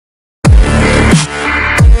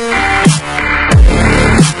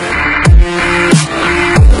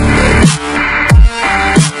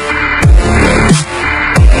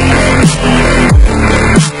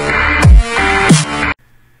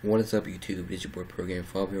What's up YouTube, it's your boy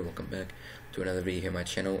ProGamerFob here. Welcome back to another video here on my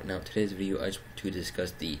channel. Now today's video I just want to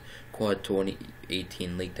discuss the Quad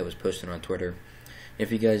 2018 leak that was posted on Twitter.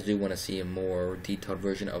 If you guys do want to see a more detailed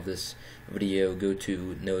version of this video, go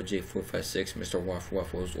to NoJ456, Mr.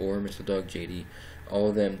 Waffles, or Mr. Dog JD. All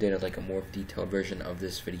of them did like a more detailed version of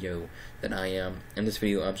this video than I am. In this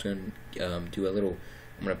video I'm just going to I'm going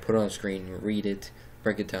to put it on screen, read it,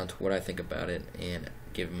 break it down to what I think about it, and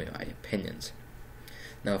give me my opinions.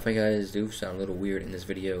 Now, if I guys do sound a little weird in this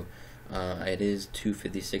video, it is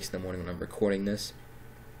 2:56 in the morning when I'm recording this,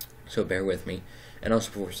 so bear with me. And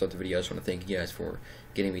also, before we start the video, I just want to thank you guys for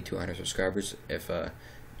getting me 200 subscribers. If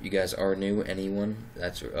you guys are new, anyone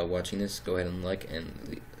that's watching this, go ahead and like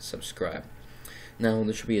and subscribe. Now,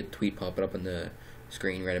 there should be a tweet popping up on the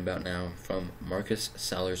screen right about now from Marcus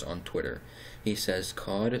Sellers on Twitter. He says,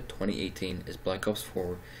 COD 2018 is Black Ops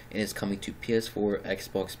 4 and is coming to PS4,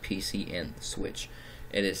 Xbox, PC, and the Switch.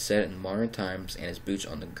 It is set in modern times and is boots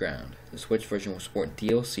on the ground. The Switch version will support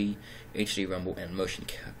DLC, HD Rumble, and motion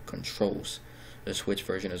controls. The Switch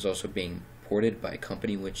version is also being ported by a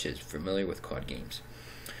company which is familiar with COD games.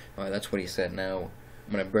 Alright, that's what he said. Now,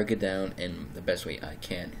 I'm going to break it down in the best way I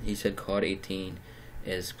can. He said COD 18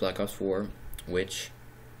 is Black Ops 4, which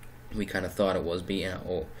we kind of thought it was being.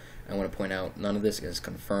 I want to point out, none of this is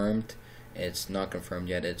confirmed. It's not confirmed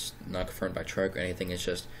yet. It's not confirmed by Trek or anything. It's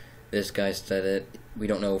just this guy said it. We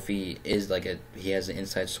don't know if he is he has an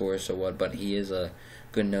inside source or what, but he is a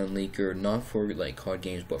good known leaker, not for like COD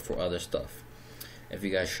games, but for other stuff. If you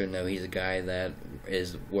guys should know, he's a guy that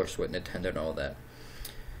works with Nintendo and all that.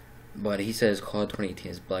 But he says COD 2018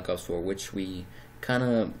 is Black Ops 4, which we kind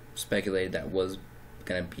of speculated that was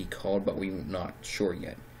gonna be called, but we're not sure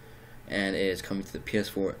yet. And it is coming to the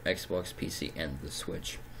PS4, Xbox, PC, and the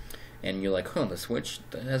Switch. And you're like, huh, the Switch?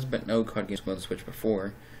 There has been no COD games on the Switch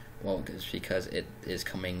before. Well, it's because it is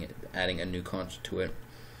adding a new console to it,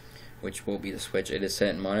 which will be the Switch. It is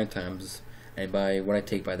set in modern times, and by what I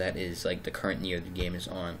take by that is like the current year the game is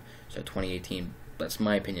on, so 2018. That's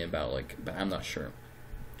my opinion about but I'm not sure.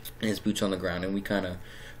 And it's boots on the ground, and we kind of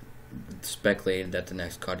speculated that the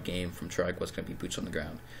next COD game from Trek was going to be boots on the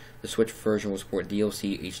ground. The Switch version will support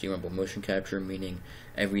DLC, HD Rumble, motion capture, meaning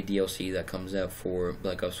every DLC that comes out for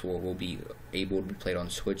Black Ops 4 will be able to be played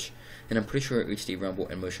on Switch. And I'm pretty sure HD Rumble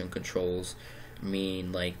and motion controls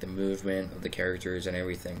mean like the movement of the characters and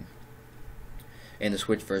everything. And the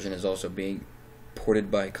Switch version is also being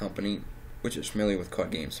ported by a company which is familiar with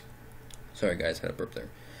COD games. Sorry guys, had a burp there.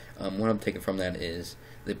 What I'm taking from that is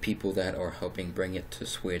the people that are helping bring it to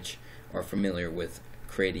Switch are familiar with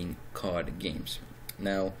creating COD games.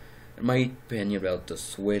 Now, in my opinion about the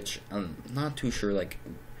Switch, I'm not too sure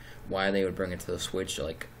why they would bring it to the Switch.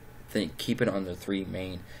 Keep it on the three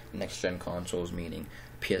main next-gen consoles, meaning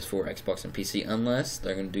PS4, Xbox, and PC, unless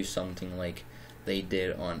they're going to do something like they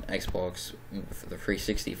did on Xbox with the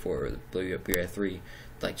 360 for the Blu-ray 3,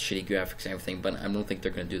 like shitty graphics and everything, but I don't think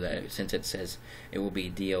they're going to do that since it says it will be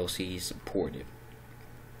DLC supported.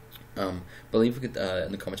 But leave it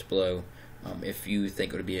in the comments below if you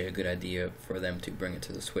think it would be a good idea for them to bring it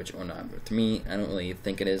to the Switch or not. But to me, I don't really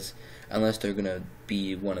think it is, unless they're going to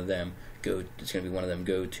be one of them go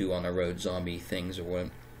to on the road zombie things or what.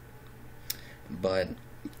 But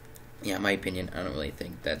yeah, in my opinion, I don't really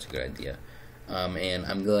think that's a good idea. And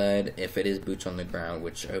I'm glad if it is boots on the ground,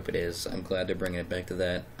 which I hope it is. I'm glad they're bringing it back to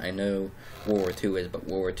that. I know World War II is, but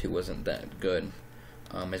World War II wasn't that good.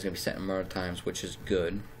 It's going to be set in modern times, which is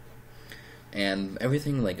good. And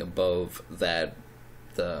everything above that,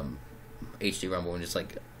 the HD Rumble, and just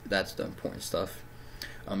that's the important stuff.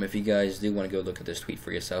 If you guys do want to go look at this tweet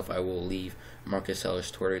for yourself, I will leave Marcus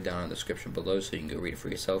Sellers' Twitter down in the description below, so you can go read it for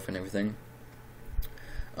yourself and everything.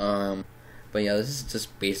 But yeah, this is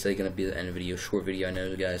just basically going to be the end of the video. Short video, I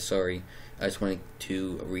know guys, sorry. I just wanted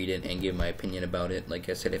to read it and give my opinion about it. Like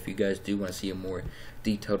I said, if you guys do want to see a more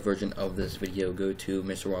detailed version of this video, go to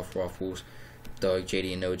Mr. Waffles, Dog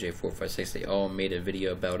JD, and NoJ456. They all made a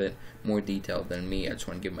video about it, more detailed than me. I just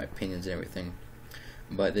want to give my opinions and everything.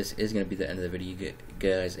 But this is going to be the end of the video,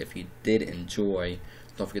 guys. If you did enjoy,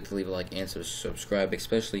 don't forget to leave a like and subscribe,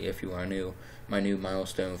 especially if you are new. My new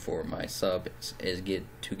milestone for my sub is get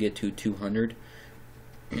to 200.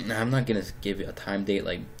 Now, I'm not going to give you a time date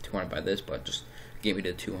like 200 by this, but just get me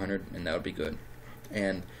to 200, and that would be good.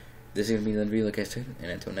 And this is going to be the video, like I said.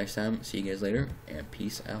 And until next time, see you guys later, and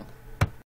peace out.